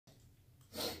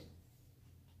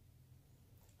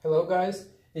Hello guys,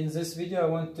 in this video I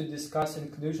want to discuss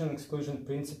inclusion-exclusion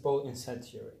principle in set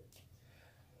theory.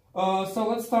 So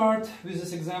let's start with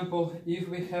this example. If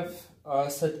we have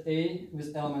set A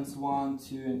with elements 1,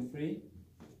 2 and 3,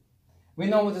 we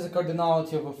know what is the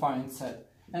cardinality of a finite set.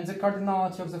 And the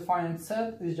cardinality of the finite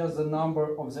set is just the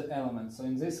number of the elements. So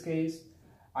in this case,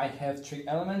 I have 3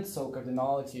 elements, so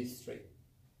cardinality is 3.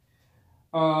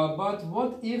 But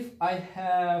what if I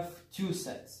have 2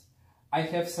 sets? I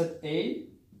have set A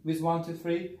with 1, 2,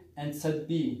 3 and set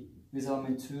B with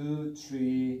element 2,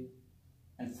 3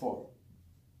 and 4.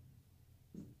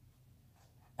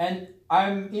 And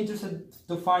I'm interested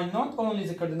to find not only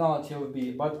the cardinality of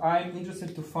B, but I'm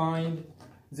interested to find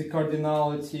the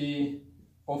cardinality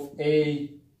of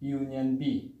A union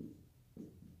B.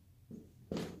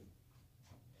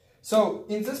 So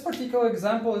in this particular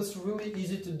example, it's really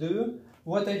easy to do.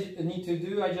 What I need to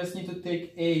do, I just need to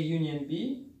take A union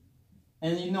B.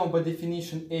 And you know by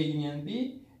definition A union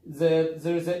B, that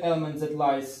there is an element that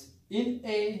lies in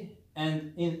A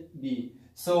and in B.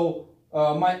 So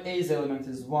my A's element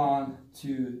is 1,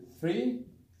 2, 3,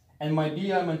 and my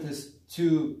B element is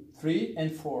 2, 3,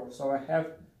 and 4. So I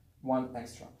have 1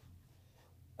 extra.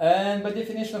 And by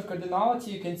definition of cardinality,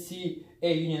 you can see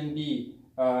A union B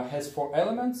has 4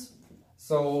 elements.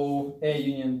 So A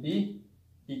union B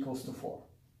equals to 4.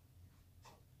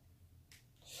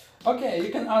 Okay, you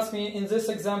can ask me, in this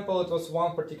example, it was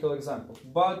one particular example.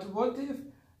 But what if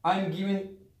I'm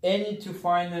given any two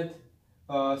finite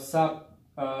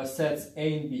subsets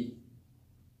A and B?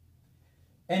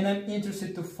 And I'm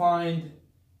interested to find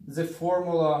the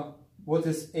formula, what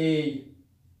is A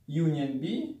union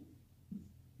B?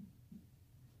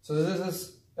 So this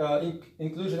is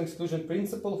inclusion-exclusion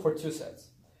principle for 2 sets.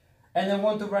 And I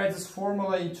want to write this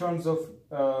formula in terms of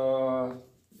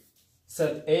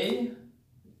set A,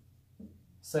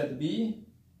 set B,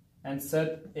 and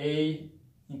set A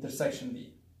intersection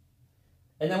B.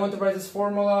 And I want to write this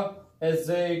formula as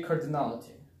a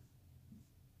cardinality.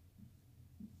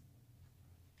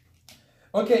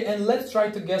 Okay, and let's try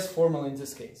to guess formula in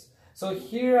this case. So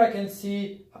here I can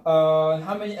see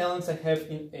how many elements I have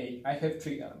in A. I have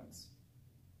 3 elements.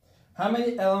 How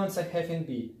many elements I have in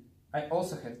B? I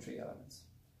also have 3 elements.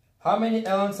 How many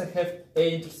elements I have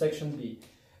A intersection B?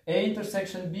 A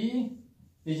intersection B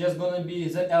is just going to be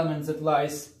the element that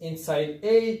lies inside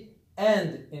A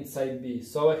and inside B.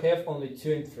 So I have only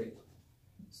 2 and 3.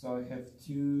 So I have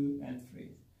 2 and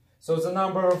 3. So the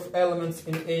number of elements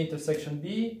in A intersection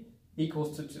B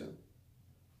equals to 2.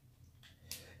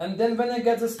 And then when I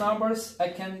get these numbers, I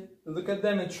can look at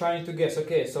them and try to guess.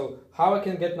 Okay, so how I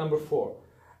can get number 4?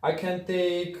 I can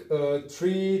take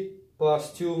 3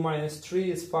 plus 2 minus 3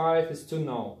 is 5, is 2,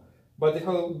 no. But if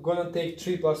I'm going to take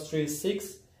 3 plus 3 is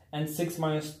 6, and 6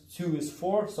 minus 2 is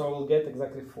 4, so I will get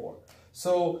exactly 4.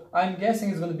 So I'm guessing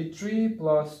it's going to be 3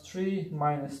 plus 3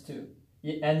 minus 2.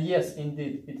 And yes,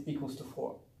 indeed, it equals to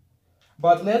 4.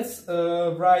 But let's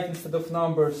write, instead of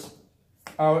numbers,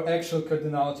 our actual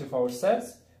cardinality of our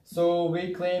sets. So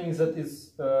we're claiming that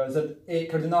that a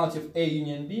cardinality of A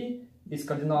union B is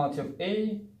cardinality of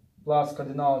A plus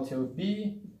cardinality of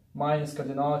B minus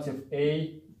cardinality of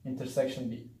A intersection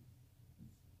B.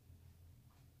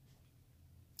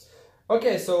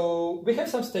 Okay, so we have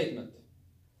some statement.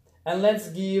 And let's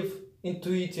give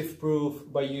intuitive proof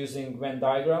by using Venn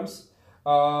diagrams.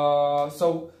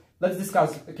 So let's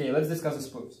discuss these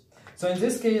proofs. So in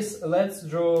this case, let's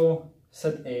draw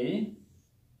set A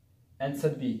and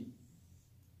set B.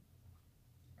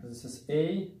 This is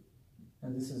A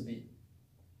and this is B.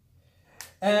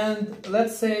 And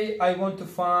let's say I want to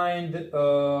find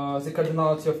the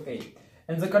cardinality of A.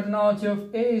 And the cardinality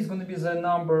of A is going to be the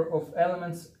number of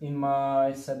elements in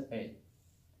my set A.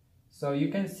 So you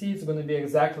can see it's going to be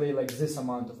exactly like this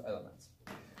amount of elements.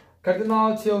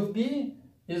 Cardinality of B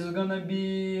is going to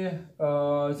be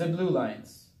the blue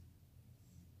lines.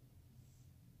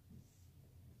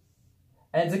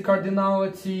 And the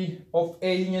cardinality of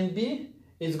A union B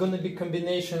is going to be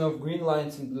combination of green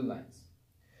lines and blue lines.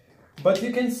 But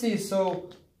you can see, so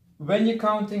when you're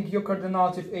counting your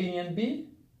cardinality of A union B,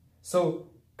 so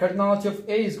cardinality of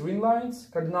A is green lines,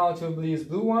 cardinality of B is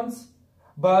blue ones.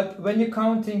 But when you're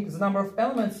counting the number of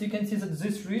elements, you can see that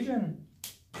this region,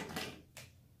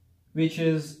 which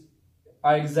is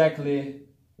exactly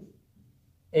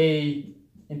A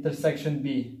intersection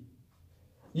B,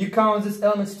 you count these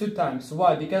elements 2 times.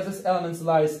 Why? Because this element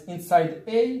lies inside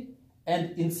A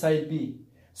and inside B.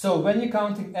 So when you're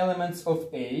counting elements of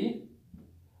A,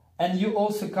 and you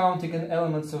also counting an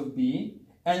elements of B,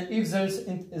 and if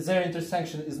their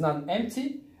intersection is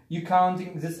non-empty, you're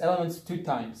counting these elements 2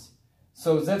 times.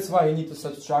 So that's why you need to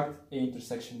subtract A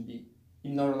intersection B.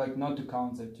 in order like not to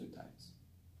count them 2 times.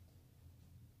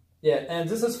 Yeah, and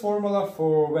this is formula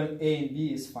for when A and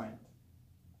B is finite.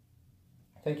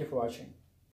 Thank you for watching.